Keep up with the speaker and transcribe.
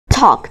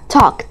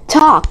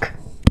talk.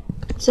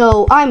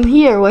 So I'm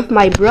here with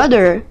my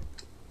brother.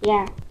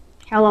 Yeah.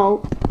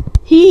 Hello.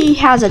 He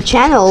has a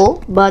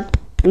channel, but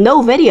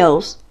no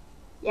videos.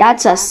 Yeah,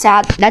 That's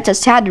a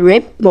sad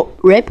rip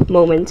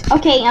moment.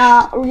 Okay.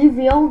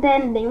 Reveal the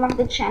name of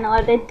the channel.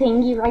 The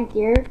thingy right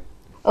there.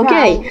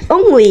 Okay, Right.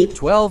 only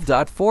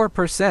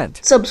 12.4%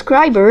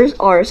 subscribers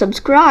are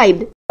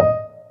subscribed.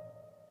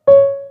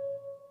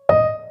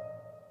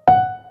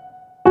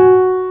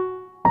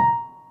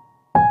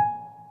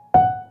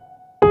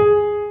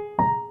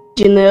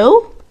 You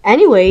know?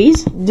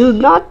 Anyways, do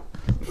not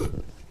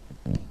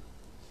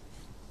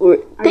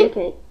think.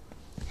 Okay.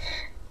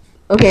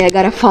 Okay, I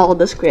gotta follow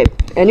the script.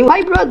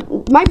 Anyway,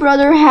 my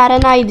brother had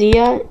an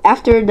idea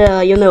after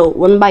the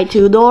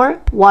 1x2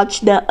 door.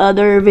 Watch the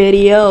other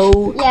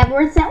video. Yeah,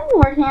 we're still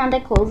working on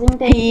the closing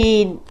thing.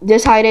 He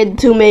decided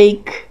to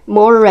make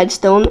more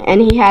redstone,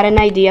 and he had an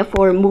idea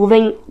for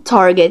moving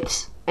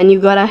targets, and you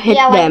gotta hit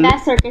them. Yeah, like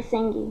that circus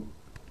thingy.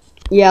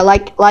 Yeah,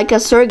 like a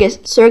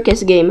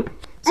circus game.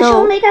 I So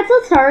shall make a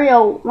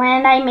tutorial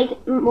when I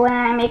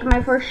make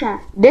my first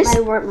channel. This-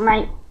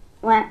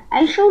 When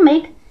I shall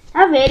make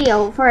a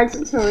video for a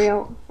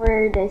tutorial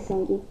for this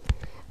thingy.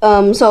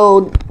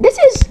 so this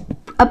is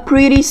a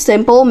pretty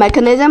simple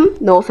mechanism.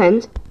 No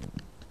offense.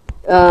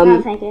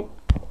 No, thank you.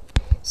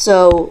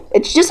 So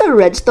it's just a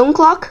redstone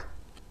clock.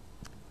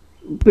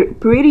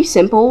 Pretty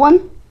simple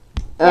one.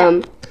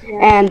 Yeah.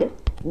 And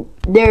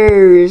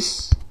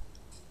there's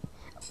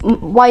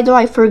why do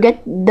I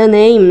forget the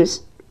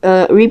names?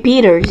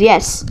 Repeaters,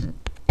 yes.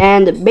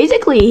 And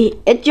basically,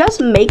 it just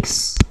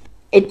makes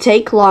it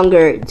take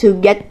longer to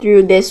get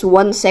through this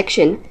one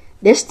section.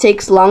 This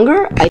takes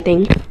longer, I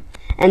think,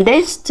 and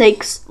this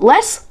takes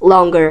less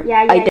longer,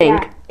 Yeah, I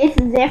think. Yeah. It's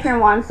a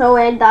different one, so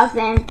it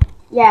doesn't.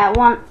 Yeah,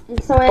 one.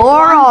 So it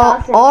Or one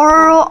doesn't.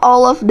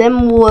 all of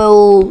them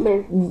will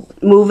Move.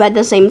 move at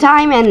the same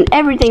time, and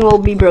everything will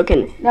be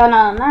broken. No,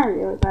 not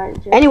really, but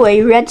just.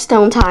 Anyway,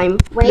 redstone time.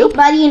 Wait, Nope.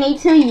 but you need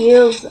to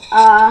use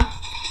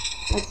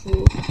let's see,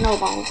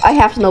 snowballs. I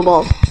have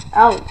snowballs.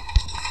 Oh.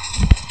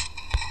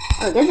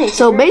 Oh, this is.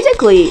 So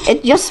basically,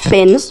 it just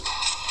spins,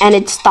 and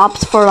it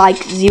stops for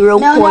like 0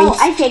 No, points.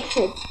 I fixed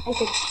it.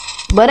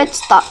 But it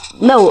stops.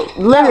 No,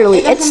 literally,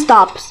 it it doesn't-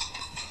 stops.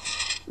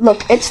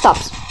 Look, it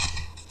stops.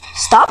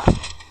 Stop?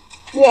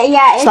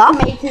 Yeah, it's Stop?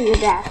 made to do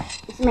that.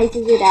 It's made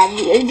to do that.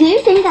 Do you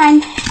think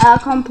I'm a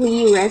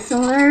complete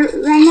wrestler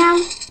right now?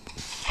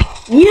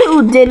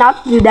 You did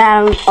not do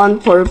that on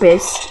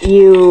purpose.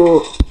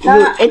 No.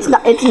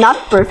 It's not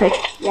perfect.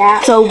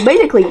 Yeah. So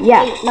basically,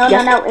 yeah. Wait,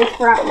 no, it's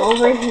from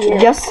over here.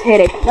 Just hit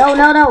it.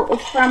 No,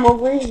 it's from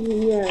over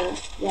here.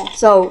 Yeah.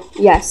 So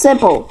yeah,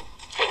 simple.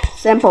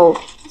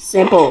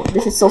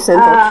 This is so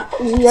simple.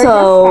 You're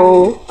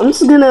So I'm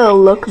just gonna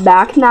look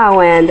back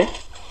now and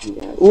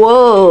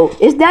whoa,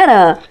 is that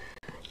a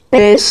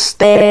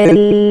piston?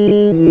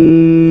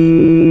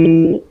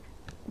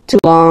 Too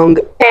long.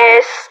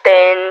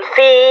 Piston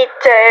feed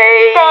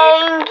tape.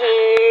 Thank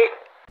you.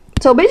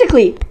 So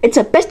basically, it's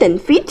a piston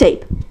feed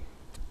tape.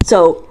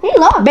 So Hey,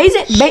 look.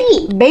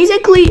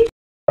 basically.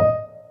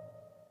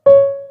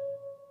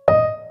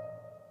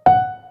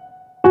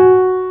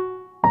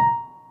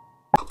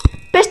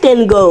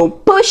 Piston go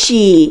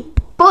pushy.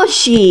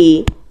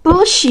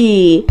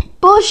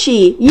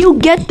 You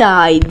get the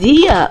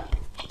idea.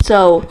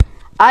 So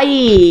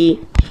I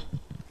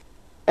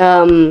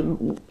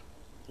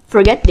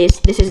forget this.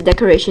 This is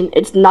decoration.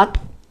 It's not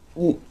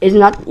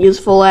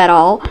useful at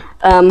all.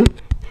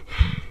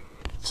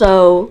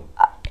 So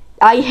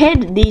I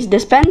hid these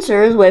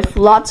dispensers with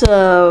lots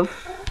of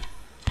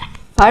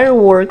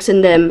fireworks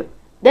in them.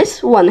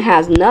 This one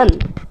has none.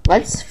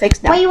 Let's fix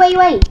that.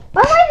 Wait.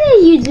 But why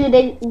did you do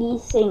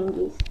these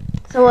thingies?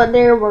 So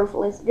they're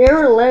worthless.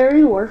 They're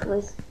literally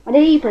worthless. Why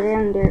did you put it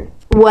in there?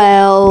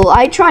 Well,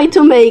 I tried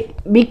to make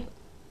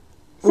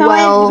So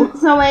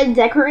it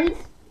decorates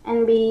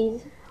and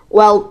bees.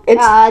 well,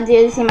 it's Do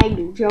you see my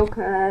joke?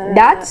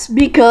 that's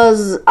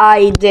because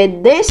I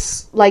did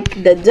this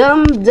like the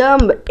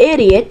dumb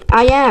idiot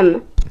I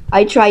am.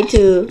 I tried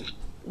to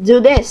do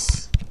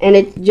this and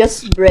it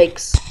just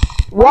breaks.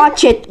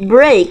 Watch it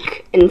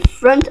break in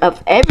front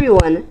of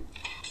everyone.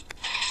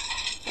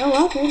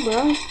 Oh, okay,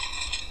 bro.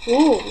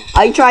 Cool.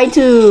 I tried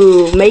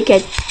to make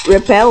it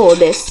repel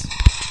this,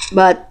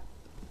 but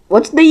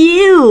what's the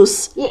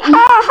use? Yeah, Ha.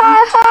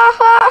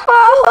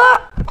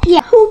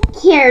 yeah, who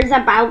cares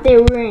about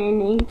the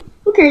ruining?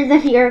 Who cares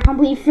if you're a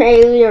complete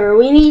failure?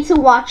 We need to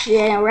watch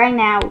it right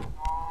now.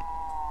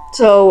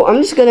 So I'm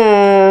just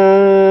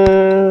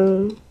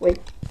gonna wait.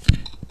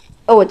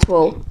 Oh, it's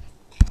full.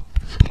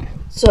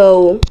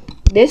 So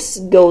this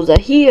goes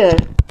here.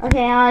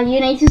 Okay,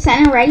 you need to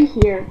send it right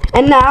here.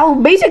 And now,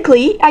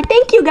 basically, I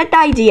think you get the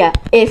idea.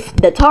 If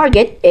the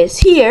target is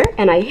here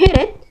and I hit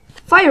it,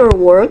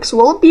 fireworks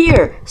will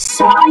appear.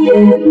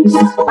 Science!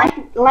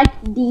 Like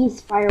these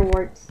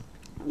fireworks.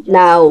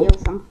 Now, Steal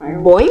some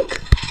fireworks.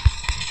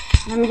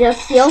 boink. Let me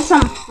just steal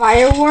some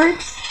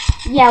fireworks.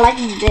 Yeah, like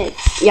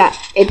this. Yeah,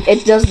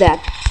 it does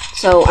that.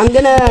 So I'm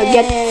gonna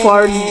get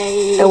far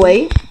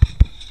away.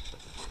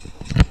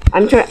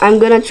 I'm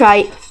gonna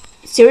try.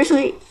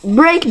 Seriously,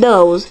 break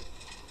those.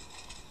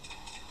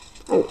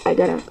 I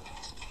gotta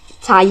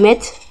time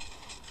it.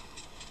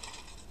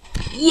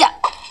 Yeah.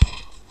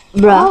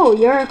 Bruh. Oh,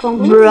 you're a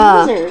complete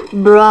Bruh. loser.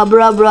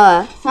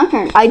 Bruh.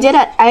 Sucker. I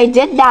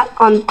did that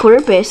on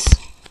purpose.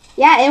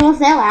 Yeah, it was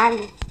that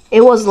lag.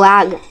 It was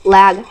lag.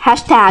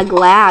 Hashtag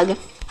lag.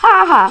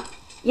 Haha.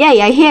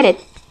 Yay, I hit it.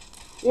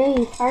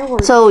 Yay,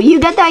 fireworks. So you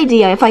get the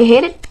idea. If I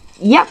hit it,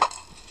 yep.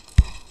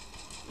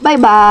 Bye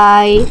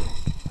bye.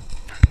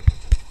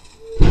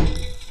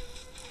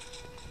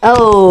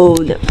 Oh.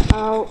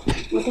 Oh,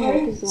 what the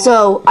heck is that?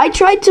 So I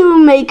tried to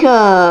make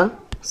a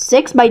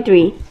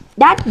 6x3.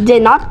 That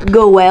did not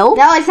go well.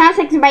 No, it's not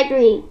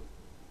 6x3.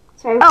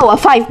 Sorry. Oh, a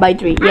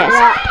 5x3.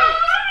 Yes.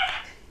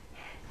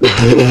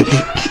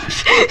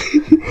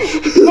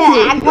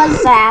 Yeah,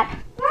 what's that?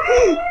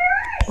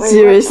 Wait,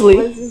 Seriously.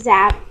 What is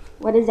that?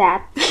 What is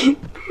that?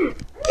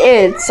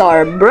 It's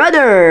our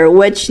brother,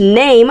 which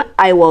name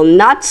I will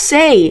not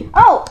say.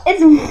 Oh,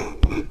 it's.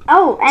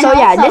 Oh, and So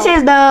yeah, also- this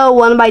is the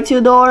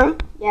 1x2 door.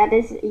 Yeah,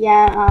 this.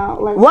 Yeah.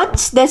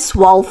 What's this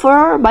wall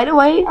for, by the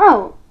way?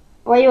 Oh,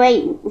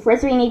 wait.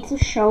 First, we need to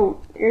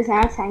show. There's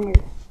now a timer.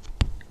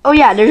 Oh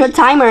yeah, there's a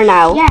timer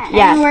now.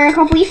 Yeah, and we're a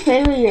complete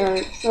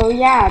failure. So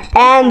yeah.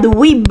 And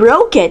we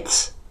broke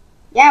it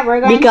Yeah,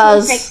 we're going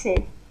because- to fix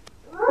it.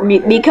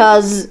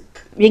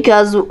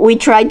 because we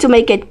tried to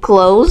make it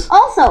close.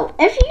 Also,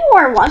 if you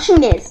are watching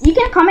this, you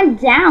can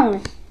comment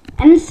down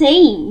and say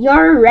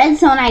your red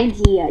zone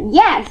idea.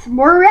 Yes,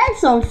 more red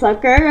zone,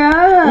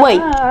 sucker.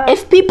 Wait,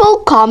 if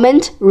people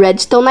comment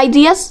redstone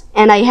ideas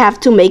and I have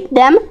to make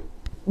them,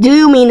 do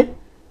you mean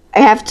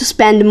I have to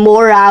spend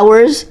more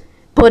hours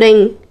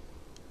putting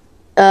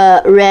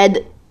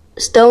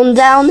redstone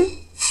down?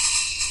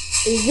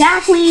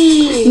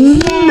 Exactly.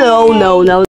 No.